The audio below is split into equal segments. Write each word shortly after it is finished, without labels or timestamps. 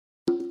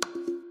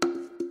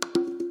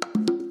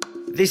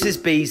This is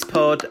Bees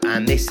Pod,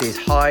 and this is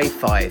High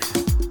Five.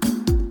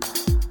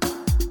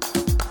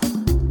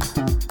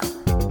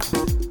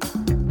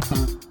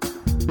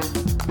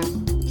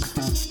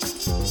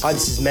 Hi,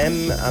 this is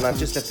Mem, and I've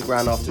just left the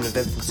ground after an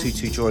eventful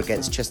 2-2 draw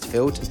against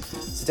Chesterfield.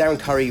 So Darren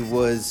Curry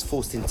was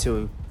forced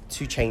into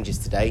two changes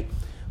today,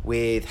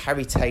 with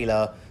Harry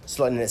Taylor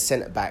slotting in at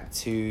centre-back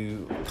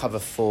to cover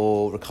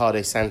for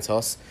Ricardo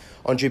Santos.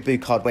 Andre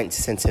Boucard went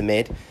to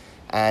centre-mid,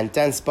 and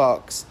Dan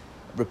Sparks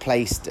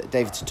replaced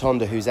David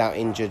Tutonda, who's out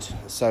injured.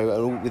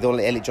 So with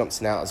Elliot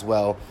Johnson out as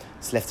well,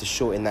 it's left us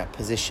short in that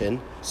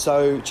position.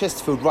 So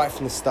Chesterfield, right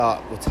from the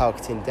start, were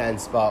targeting Dan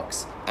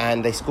Sparks,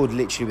 and they scored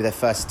literally with their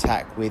first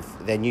attack,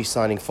 with their new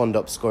signing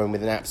Fondop scoring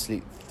with an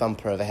absolute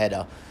thumper of a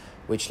header,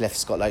 which left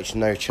Scott Loach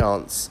no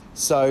chance.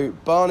 So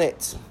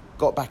Barnet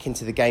got back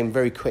into the game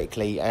very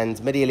quickly, and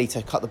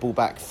Medialito cut the ball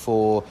back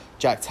for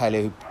Jack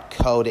Taylor, who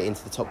curled it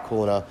into the top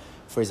corner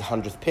for his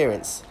 100th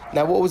appearance.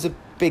 Now, what was a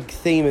big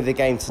theme of the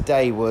game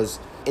today was,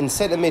 in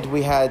centre mid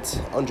we had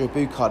Andre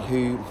Boucard,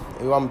 who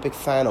I'm a big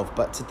fan of,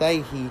 but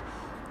today he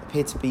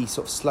appeared to be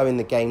sort of slowing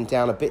the game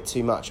down a bit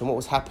too much. And what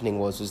was happening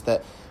was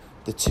that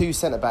the two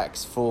centre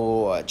backs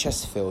for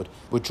Chesterfield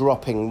were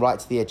dropping right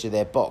to the edge of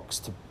their box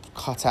to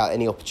cut out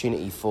any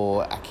opportunity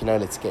for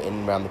Akinola to get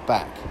in around the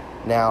back.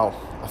 Now,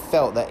 I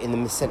felt that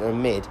in the centre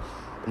and mid,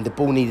 and the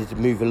ball needed to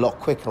move a lot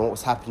quicker, and what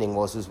was happening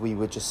was we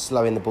were just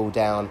slowing the ball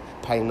down,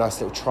 playing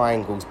nice little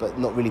triangles, but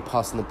not really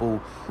passing the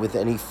ball with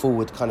any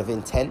forward kind of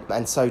intent.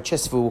 And so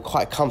Chesterfield were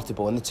quite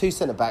comfortable. And the two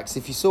centre-backs,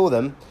 if you saw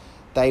them,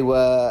 they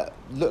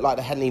looked like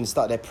they hadn't even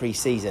started their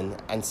pre-season.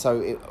 And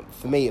so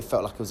for me, it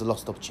felt like it was a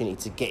lost opportunity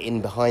to get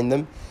in behind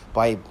them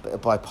by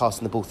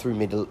passing the ball through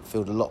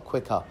midfield a lot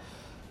quicker.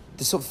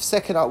 The sort of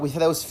second half,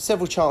 there was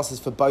several chances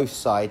for both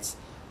sides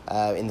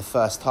in the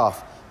first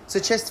half. So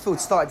Chesterfield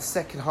started the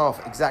second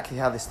half exactly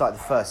how they started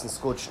the first, and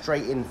scored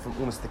straight in from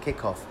almost the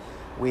kickoff,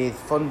 with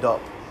Fondop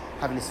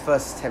having his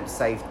first attempt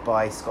saved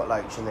by Scott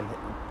Loach and then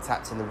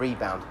tapped in the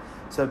rebound.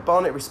 So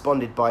Barnet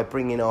responded by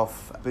bringing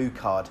off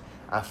Boucard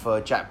for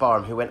Jack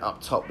Barham, who went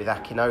up top with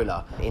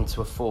Akinola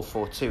into a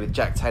 4-4-2, with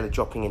Jack Taylor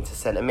dropping into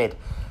centre mid.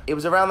 It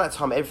was around that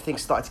time everything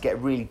started to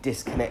get really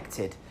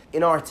disconnected.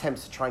 In our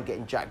attempts to try and get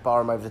in Jack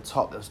Barham over the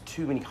top, there was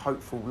too many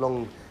hopeful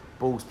long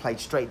balls played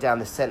straight down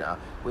the centre,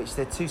 which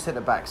their two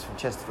centre-backs from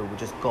Chesterfield were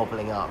just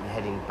gobbling up and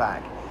heading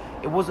back.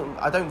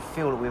 I don't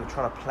feel that we were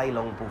trying to play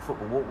long ball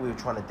football. What we were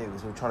trying to do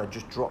was we were trying to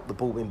just drop the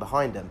ball in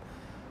behind them.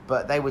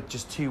 But they were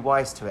just too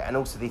wise to it. And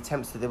also the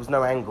attempts, there was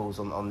no angles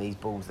on these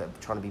balls that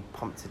were trying to be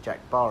pumped to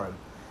Jack Barham,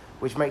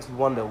 which makes me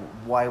wonder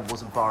why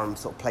wasn't Barham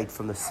sort of played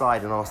from the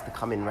side and asked to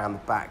come in around the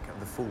back of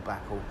the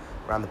full-back or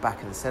around the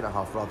back of the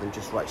centre-half rather than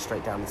just right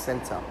straight down the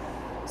centre.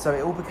 So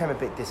it all became a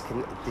bit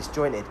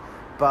disjointed.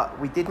 But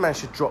we did manage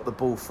to drop the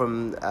ball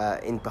from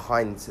in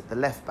behind the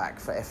left back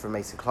for Ephraim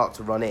Mason-Clark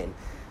to run in,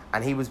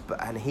 and he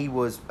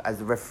was, as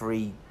the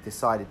referee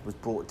decided, was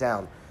brought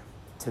down.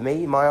 To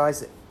me, in my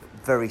eyes,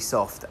 very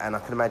soft, and I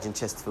can imagine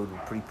Chesterfield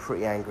were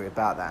pretty angry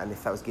about that. And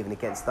if that was given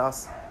against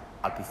us,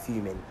 I'd be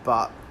fuming.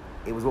 But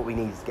it was what we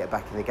needed to get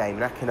back in the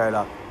game. And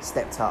Akinola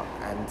stepped up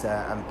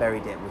and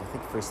buried it with, I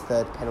think, for his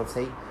third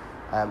penalty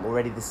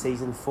already this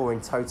season, 4 in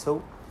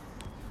total.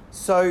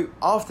 So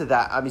after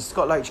that,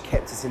 Scott Loach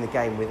kept us in the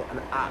game with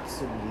an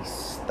absolutely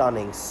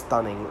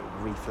stunning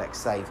reflex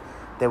save.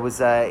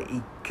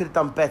 He could have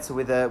done better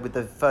with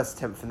the first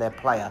attempt from their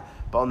player,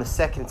 but on the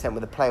second attempt,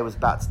 when the player was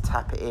about to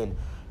tap it in,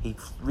 he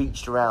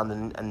reached around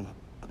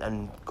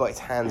and got his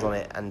hands on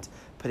it and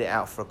put it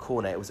out for a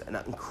corner. It was an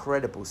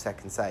incredible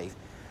second save.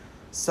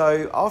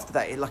 So after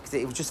that, it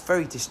was just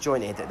very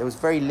disjointed. There was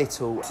very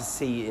little to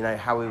see,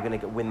 how we were going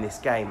to win this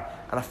game.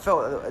 And I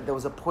felt that there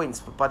was a point,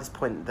 by this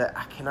point, that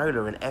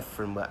Akinola and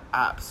Ephraim were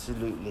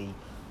absolutely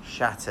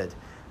shattered.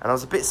 And I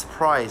was a bit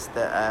surprised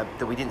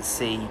that we didn't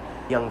see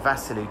young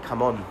Vasilou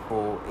come on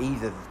for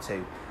either of the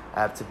two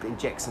to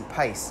inject some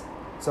pace.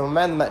 So my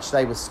man of the match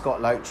today was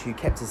Scott Loach, who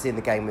kept us in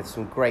the game with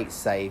some great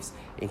saves,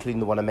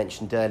 including the one I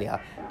mentioned earlier.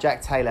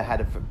 Jack Taylor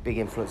had a big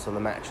influence on the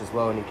match as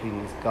well, and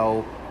including his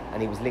goal.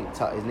 And he was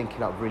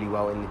linking up really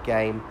well in the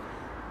game.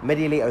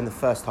 Medialito in the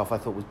first half I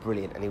thought was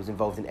brilliant, and he was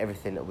involved in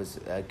everything that was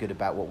good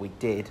about what we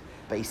did,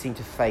 but he seemed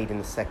to fade in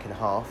the second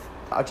half.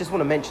 I just want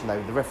to mention though,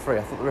 I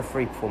thought the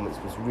referee performance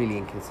was really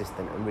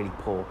inconsistent and really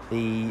poor.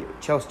 The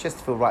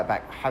Chesterfield right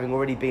back, having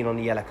already been on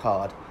the yellow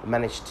card,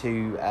 managed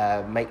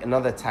to make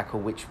another tackle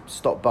which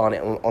stopped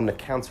Barnet on the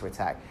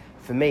counter-attack.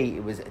 For me,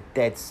 it was a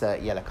dead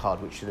cert yellow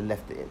card, which should have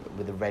left it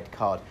with a red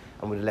card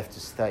and would have left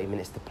us 30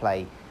 minutes to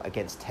play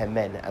against 10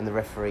 men. And the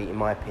referee, in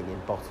my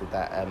opinion, bottled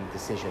that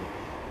decision.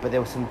 But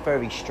there were some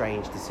very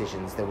strange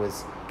decisions. There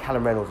was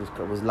Callum Reynolds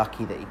was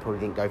lucky that he probably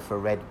didn't go for a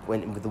red,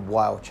 went in with a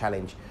wild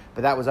challenge.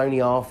 But that was only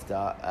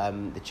after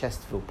the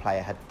Chesterfield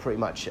player had pretty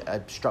much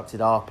obstructed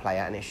our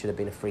player, and it should have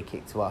been a free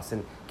kick to us.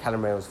 And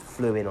Callum Reynolds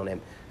flew in on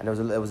him, and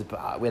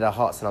we had our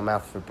hearts in our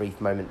mouth for a brief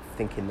moment,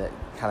 thinking that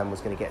Callum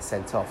was going to get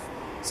sent off.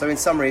 So in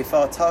summary, if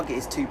our target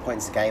is 2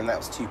 points a game, that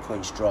was 2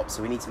 points dropped.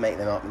 So we need to make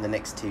them up in the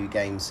next two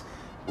games,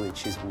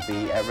 which will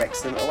be at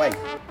Wrexham away.